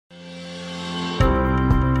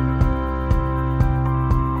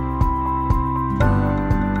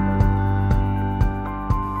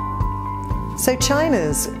So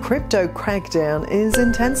China's crypto crackdown is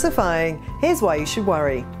intensifying. Here's why you should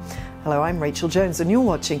worry. Hello, I'm Rachel Jones and you're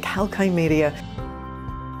watching Kalkine Media.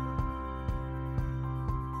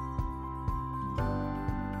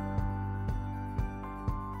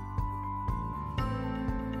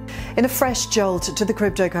 In a fresh jolt to the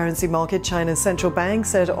cryptocurrency market, China's central bank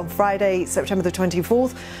said on Friday, September the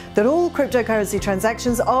 24th, that all cryptocurrency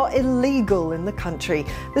transactions are illegal in the country.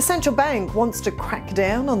 The central bank wants to crack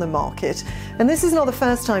down on the market, and this is not the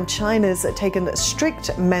first time China's taken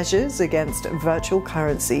strict measures against virtual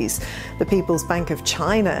currencies. The People's Bank of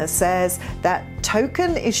China says that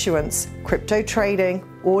token issuance, crypto trading,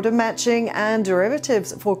 order matching and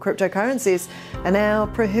derivatives for cryptocurrencies are now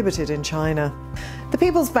prohibited in China. The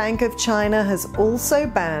People's Bank of China has also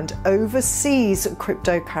banned overseas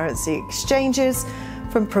cryptocurrency exchanges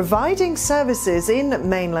from providing services in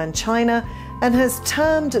mainland China and has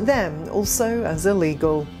termed them also as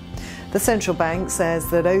illegal. The central bank says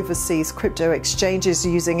that overseas crypto exchanges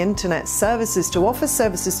using internet services to offer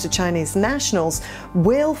services to Chinese nationals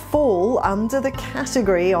will fall under the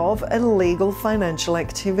category of illegal financial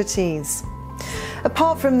activities.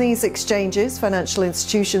 Apart from these exchanges, financial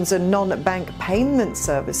institutions and non-bank payment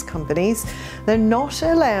service companies, they're not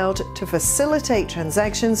allowed to facilitate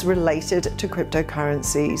transactions related to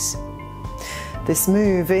cryptocurrencies. This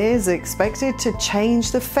move is expected to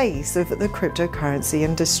change the face of the cryptocurrency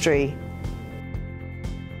industry.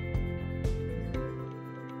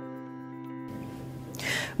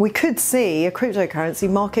 We could see a cryptocurrency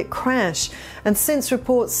market crash, and since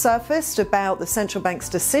reports surfaced about the central bank's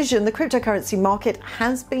decision, the cryptocurrency market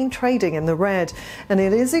has been trading in the red, and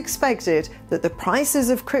it is expected that the prices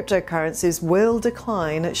of cryptocurrencies will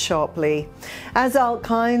decline sharply. As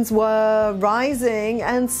altcoins were rising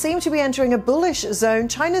and seem to be entering a bullish zone,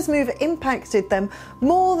 China's move impacted them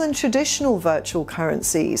more than traditional virtual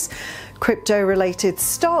currencies. Crypto-related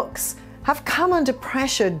stocks have come under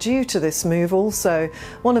pressure due to this move also.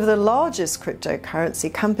 One of the largest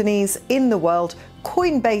cryptocurrency companies in the world,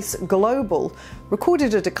 Coinbase Global,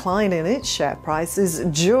 recorded a decline in its share prices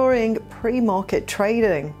during pre-market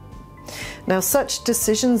trading. Now, such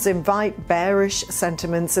decisions invite bearish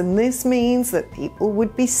sentiments, and this means that people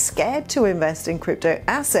would be scared to invest in crypto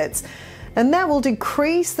assets, and that will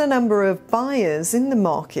decrease the number of buyers in the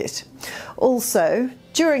market. Also,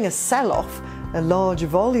 during a sell-off, a large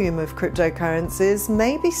volume of cryptocurrencies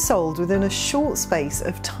may be sold within a short space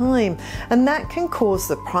of time, and that can cause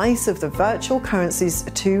the price of the virtual currencies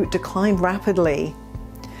to decline rapidly.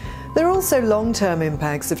 There are also long-term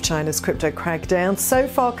impacts of China's crypto crackdown. So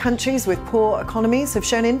far, countries with poor economies have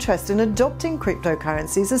shown interest in adopting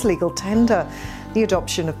cryptocurrencies as legal tender. The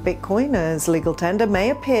adoption of Bitcoin as legal tender may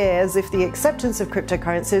appear as if the acceptance of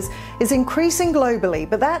cryptocurrencies is increasing globally,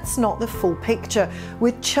 but that's not the full picture.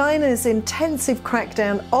 With China's intensive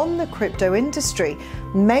crackdown on the crypto industry,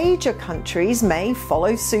 major countries may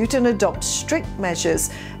follow suit and adopt strict measures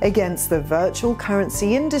against the virtual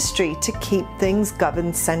currency industry to keep things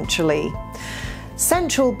governed centrally.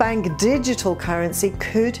 Central bank digital currency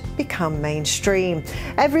could become mainstream.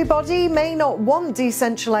 Everybody may not want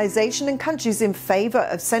decentralization, and countries in favor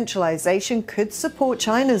of centralization could support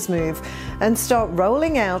China's move and start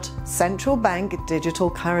rolling out central bank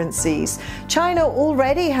digital currencies. China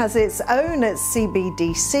already has its own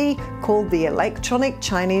CBDC called the Electronic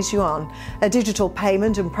Chinese Yuan, a digital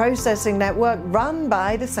payment and processing network run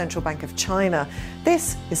by the Central Bank of China.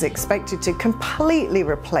 This is expected to completely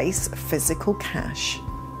replace physical cash.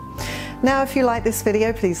 Now, if you like this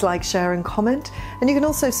video, please like, share and comment, and you can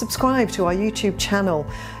also subscribe to our YouTube channel.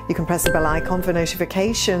 You can press the bell icon for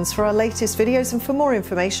notifications for our latest videos, and for more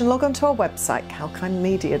information log on to our website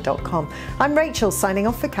kalkinemedia.com. I'm Rachel, signing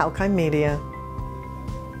off for Kalkine Media.